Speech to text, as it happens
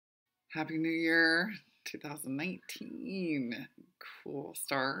Happy New Year 2019. Cool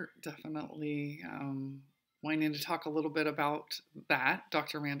start. Definitely wanting to talk a little bit about that.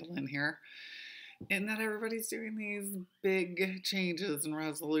 Dr. Mandolin here. And that everybody's doing these big changes and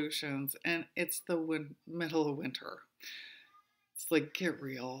resolutions, and it's the middle of winter. It's like, get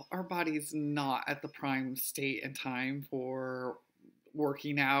real. Our body's not at the prime state and time for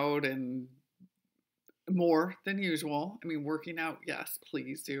working out and more than usual. I mean, working out, yes,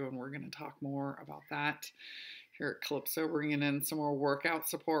 please do. And we're going to talk more about that here at Calypso, bringing in some more workout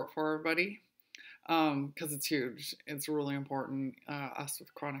support for everybody because it's huge. It's really important. Us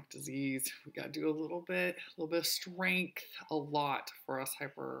with chronic disease, we got to do a little bit of strength, a lot for us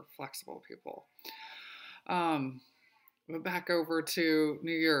hyper flexible people. But back over to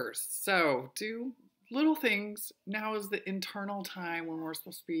New Year's. So do little things. Now is the internal time when we're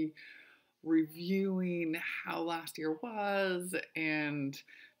supposed to be reviewing how last year was and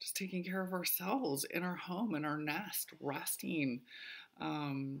just taking care of ourselves in our home, in our nest, resting,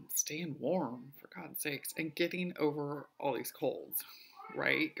 staying warm, for God's sakes, and getting over all these colds,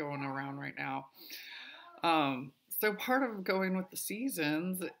 right? Going around right now. So part of going with the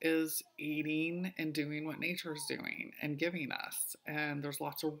seasons is eating and doing what nature is doing and giving us. And there's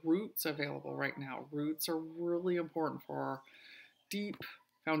lots of roots available right now. Roots are really important for our deep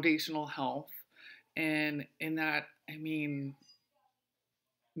foundational health. And in that, I mean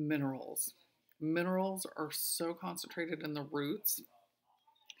minerals. Minerals are so concentrated in the roots.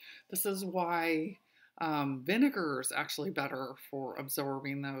 This is why vinegar is actually better for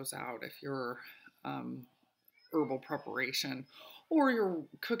absorbing those out if you're herbal preparation or you're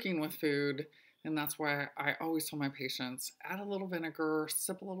cooking with food. And that's why I always tell my patients, add a little vinegar,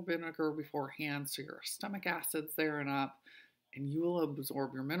 sip a little vinegar beforehand so your stomach acid's there and up, and you will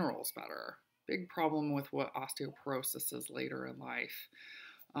absorb your minerals better. Big problem with what osteoporosis is later in life.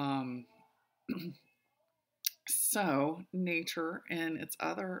 So nature and its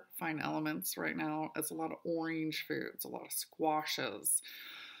other fine elements right now is a lot of orange foods, a lot of squashes.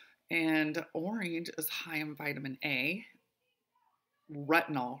 And orange is high in vitamin A,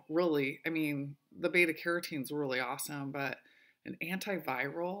 retinol, really. I mean, the beta carotene is really awesome, but an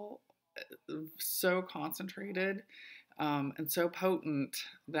antiviral, so concentrated and so potent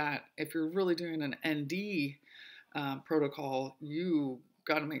that if you're really doing an ND protocol, you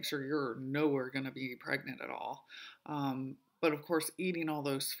got to make sure you're nowhere going to be pregnant at all. But of course, eating all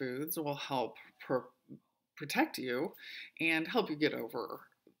those foods will help protect you and help you get over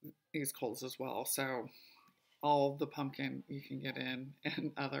these colds as well. So all the pumpkin you can get in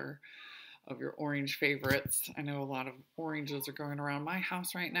and other of your orange favorites. I know a lot of oranges are going around my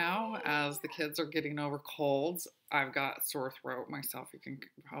house right now as the kids are getting over colds. I've got sore throat myself, you can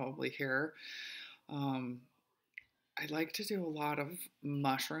probably hear. I like to do a lot of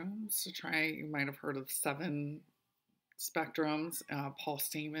mushrooms to try. You might have heard of 7 spectrums. Paul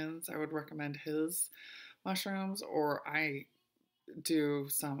Stamens, I would recommend his mushrooms, or I do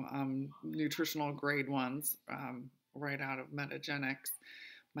some nutritional grade ones right out of Metagenics,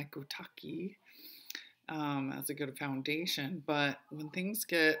 Maitake, as a good foundation. But when things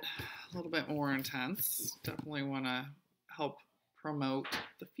get a little bit more intense, definitely want to help promote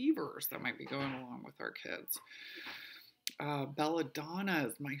the fevers that might be going along with our kids. Belladonna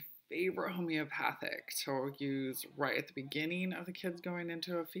is my favorite homeopathic to use right at the beginning of the kids going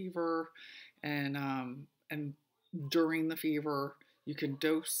into a fever, and during the fever. You can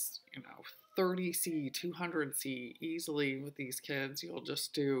dose, 30C, 200C easily with these kids. You'll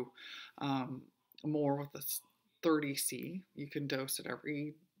just do more with the 30C. You can dose it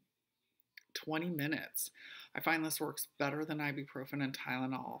every 20 minutes. I find this works better than ibuprofen and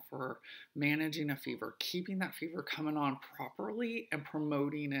Tylenol for managing a fever, keeping that fever coming on properly and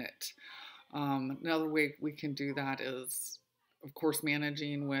promoting it. Another way we can do that is, of course,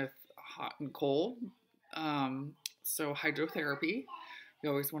 managing with hot and cold. So hydrotherapy, you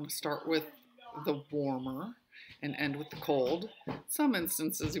always want to start with the warmer and end with the cold. Some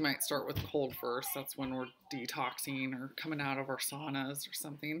instances you might start with cold first. That's when we're detoxing or coming out of our saunas or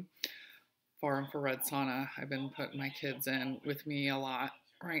something. Far infrared sauna, I've been putting my kids in with me a lot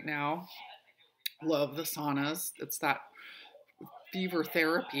right now. Love the saunas. It's that fever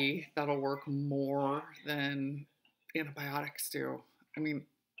therapy that'll work more than antibiotics do. I mean,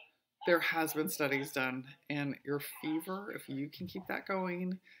 there has been studies done, and your fever, if you can keep that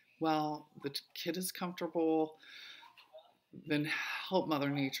going, well, the kid is comfortable, then help Mother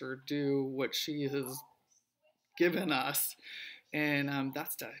Nature do what she has given us, and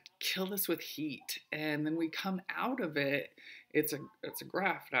that's to kill this with heat. And then we come out of it. It's a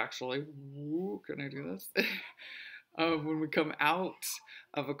graft, actually. Ooh, can I do this? When we come out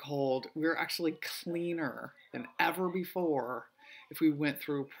of a cold, we're actually cleaner than ever before if we went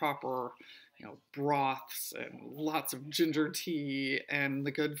through proper, broths and lots of ginger tea and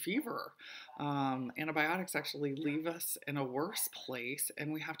the good fever. Antibiotics actually leave us in a worse place,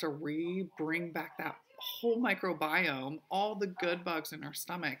 and we have to bring back that whole microbiome, all the good bugs in our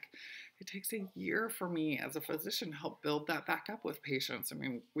stomach. It takes a year for me as a physician to help build that back up with patients. I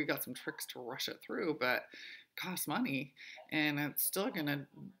mean, we got some tricks to rush it through, but it costs money, and it's still going to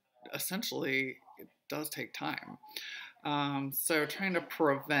essentially, it does take time. So trying to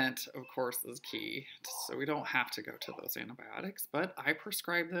prevent, of course, is key. So we don't have to go to those antibiotics, but I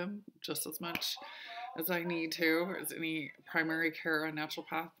prescribe them just as much as I need to, as any primary care and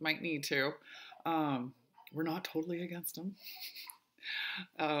naturopath might need to. We're not totally against them.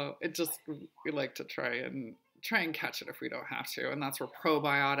 It just, we like to try and catch it if we don't have to, and that's where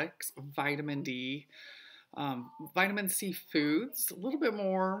probiotics, vitamin D, vitamin C foods, a little bit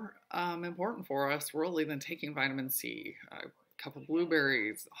more important for us really than taking vitamin C. A cup of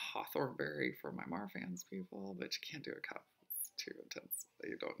blueberries, hawthorn berry for my Marfans people, but you can't do a cup. It's too intense.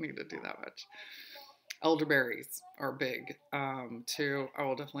 You don't need to do that much. Elderberries are big too. I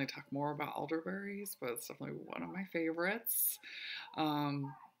will definitely talk more about elderberries, but it's definitely one of my favorites,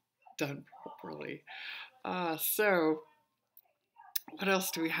 done properly. So what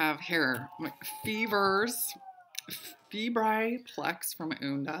else do we have here? Fevers. Febriplex from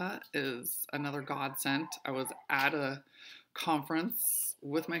Unda is another godsend. I was at a conference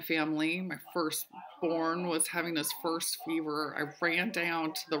with my family. My firstborn was having his first fever. I ran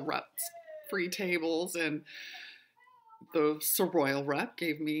down to the reps free tables, and the Soroil rep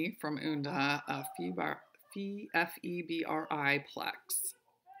gave me from Unda a Febri Plex.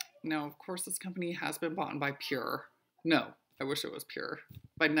 Now, of course, this company has been bought by Pure. No, I wish it was Pure.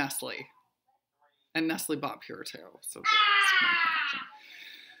 By Nestle. And Nestle bought Pure too.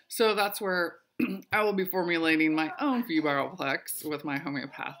 So that's where I will be formulating my own Febri-Plex with my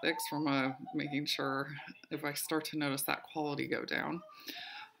homeopathics from making sure if I start to notice that quality go down.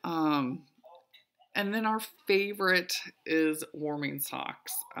 And then our favorite is warming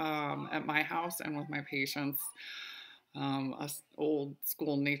socks. At my house and with my patients, us old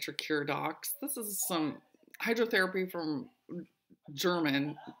school nature cure docs. This is some hydrotherapy from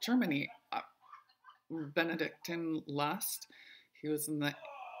Germany. Benedictine Lust. He was in a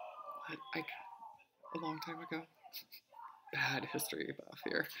long time ago. Bad history buff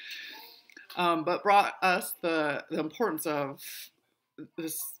here. But brought us the importance of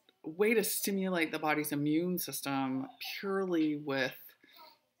this way to stimulate the body's immune system purely with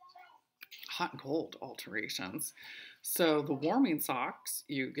hot and cold alterations. So the warming socks,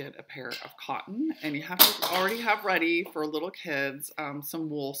 you get a pair of cotton, and you have to already have ready for little kids some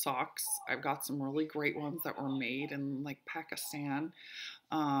wool socks. I've got some really great ones that were made in like Pakistan,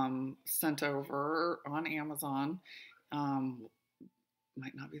 sent over on Amazon.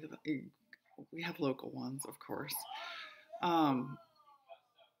 Might not be we have local ones, of course.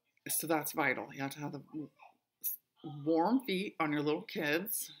 So that's vital. You have to have the warm feet on your little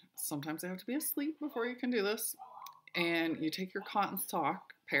kids. Sometimes they have to be asleep before you can do this. And you take your cotton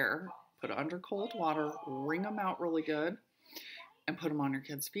sock pair, put it under cold water, wring them out really good, and put them on your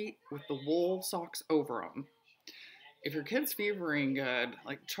kids' feet with the wool socks over them. If your kid's fevering good,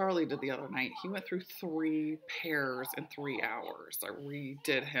 like Charlie did the other night, he went through 3 pairs in 3 hours. I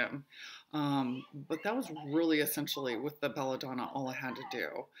redid him. But that was really essentially with the belladonna all I had to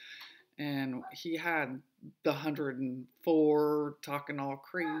do. And he had the 104 talking all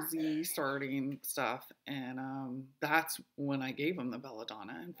crazy starting stuff, and that's when I gave him the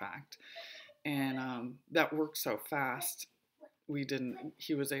belladonna, in fact. And that worked so fast,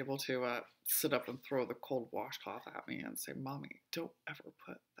 he was able to sit up and throw the cold washcloth at me and say, "Mommy, don't ever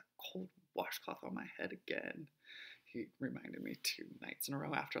put that cold washcloth on my head again." He reminded me 2 nights in a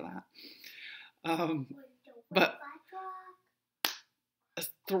row after that. But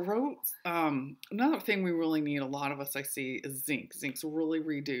throat, another thing we really need, a lot of us I see, is zinc. Zinc's really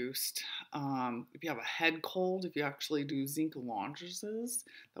reduced. If you have a head cold, if you actually do zinc launches,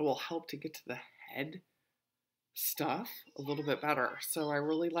 that will help to get to the head stuff a little bit better. So I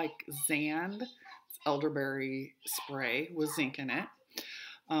really like Zand. It's elderberry spray with zinc in it.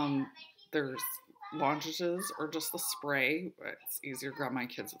 There's lozenges or just the spray. It's easier to grab my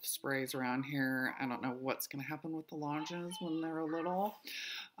kids with sprays around here. I don't know what's going to happen with the lozenges when they're little.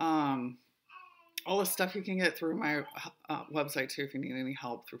 All the stuff you can get through my website too if you need any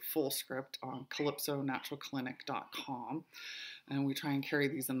help, through Fullscript on calypsonaturalclinic.com. And we try and carry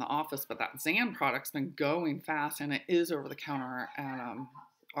these in the office, but that Zand product's been going fast, and it is over the counter at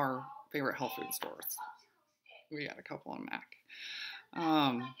our favorite health food stores. We got a couple on Mac.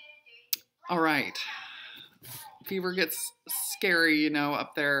 All right. Fever gets scary,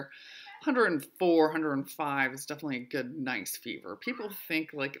 up there. 104, 105 is definitely a good, nice fever. People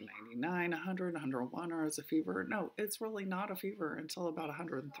think like 99, 100, 101 are as a fever. No, it's really not a fever until about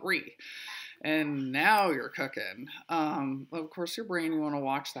 103. And now you're cooking. Of course, your brain, you want to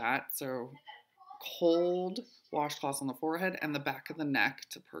watch that. So cold washcloths on the forehead and the back of the neck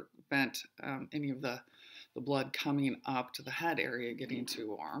to prevent any of the blood coming up to the head area getting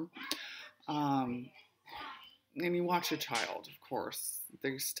too warm. And you watch your child, of course.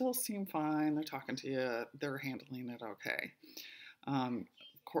 They still seem fine. They're talking to you. They're handling it okay.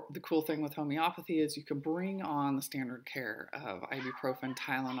 The cool thing with homeopathy is you can bring on the standard care of ibuprofen,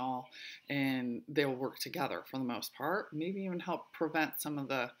 Tylenol, and they'll work together for the most part. Maybe even help prevent some of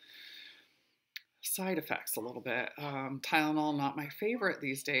the side effects a little bit. Tylenol, not my favorite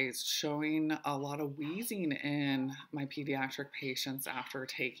these days, showing a lot of wheezing in my pediatric patients after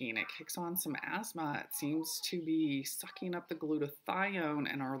taking. It kicks on some asthma. It seems to be sucking up the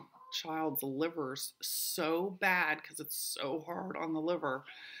glutathione in our child's livers so bad because it's so hard on the liver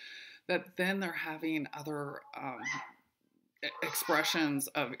that then they're having other expressions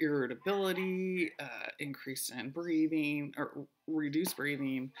of irritability, increase in breathing or reduced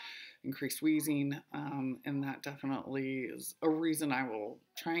breathing, increased wheezing, and that definitely is a reason I will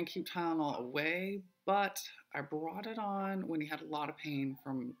try and keep Tylenol away, but I brought it on when he had a lot of pain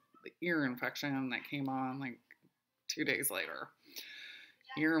from the ear infection that came on like 2 days later.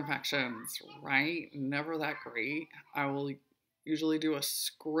 Ear infections, right? Never that great. I will usually do a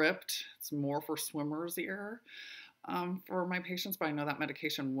script. It's more for swimmer's ear. For my patients, but I know that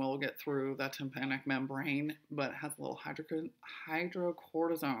medication will get through the tympanic membrane, but it has a little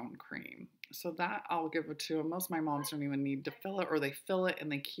hydrocortisone cream. So that I'll give it to them. Most of my moms don't even need to fill it, or they fill it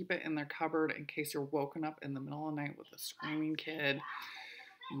and they keep it in their cupboard in case you're woken up in the middle of the night with a screaming kid.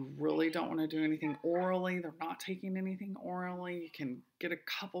 You really don't want to do anything orally. They're not taking anything orally. You can get a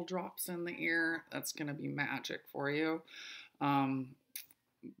couple drops in the ear. That's going to be magic for you.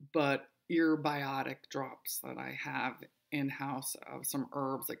 But earbiotic drops that I have in-house of some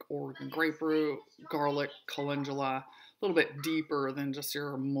herbs like Oregon grapefruit, garlic, calendula, a little bit deeper than just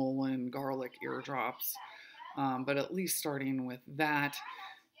your mullein garlic ear drops. But at least starting with that.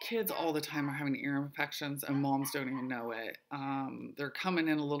 Kids all the time are having ear infections and moms don't even know it. They're coming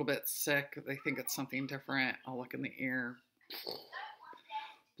in a little bit sick. They think it's something different. I'll look in the ear,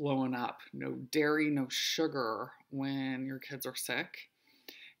 blowing up. No dairy, no sugar when your kids are sick.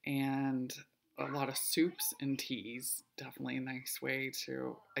 And a lot of soups and teas, definitely a nice way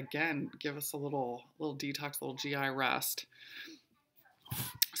to, again, give us a little detox, a little GI rest.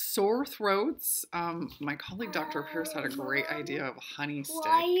 Sore throats. My colleague Dr. Pierce had a great idea of honey stick.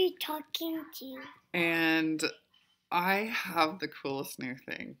 Why are you talking to? And I have the coolest new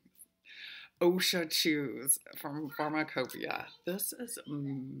thing. OSHA Chews from Pharmacopoeia. This is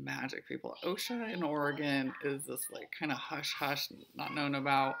magic, people. OSHA in Oregon is this like kind of hush-hush, not known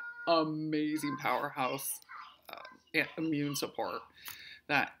about, amazing powerhouse immune support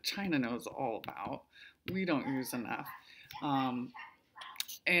that China knows all about. We don't use enough.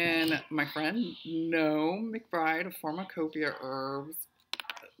 And my friend Noam McBride of Pharmacopoeia Herbs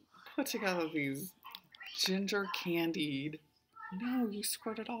put together these ginger candied. No, you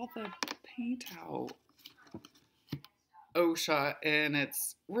squirted all the paint out. OSHA, and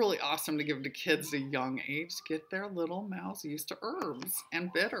it's really awesome to give to kids at a young age to get their little mouths used to herbs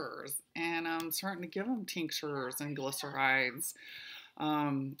and bitters. And I'm starting to give them tinctures and glycerides.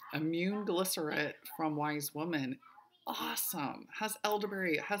 Immune Glycerit from Wise Woman, awesome. Has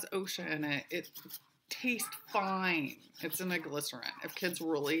elderberry, it has OSHA in it. It tastes fine. It's in a glycerin. If kids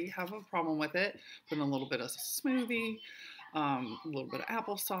really have a problem with it, put in a little bit of smoothie, a little bit of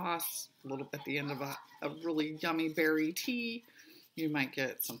applesauce, a little bit at the end of a really yummy berry tea. You might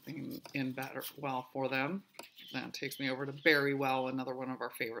get something in better well for them. That takes me over to Berry Well, another one of our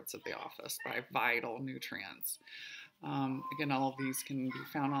favorites at the office by Vital Nutrients. Again, all of these can be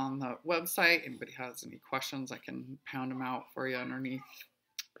found on the website. Anybody has any questions, I can pound them out for you underneath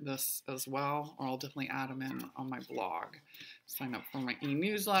this as well, or I'll definitely add them in on my blog. Sign up for my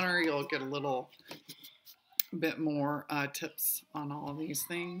e-newsletter. You'll get a little bit more tips on all of these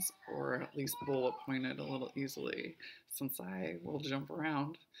things, or at least bullet pointed a little easily, since I will jump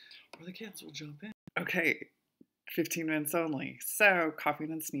around, or the kids will jump in. Okay, 15 minutes only. So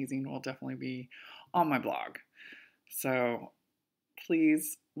coughing and sneezing will definitely be on my blog. So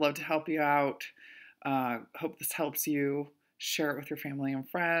please, love to help you out. Hope this helps you. Share it with your family and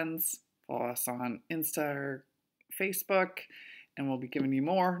friends. Follow us on Insta or Facebook, and we'll be giving you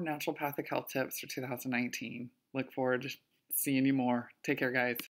more naturopathic health tips for 2019. Look forward to seeing you more. Take care, guys.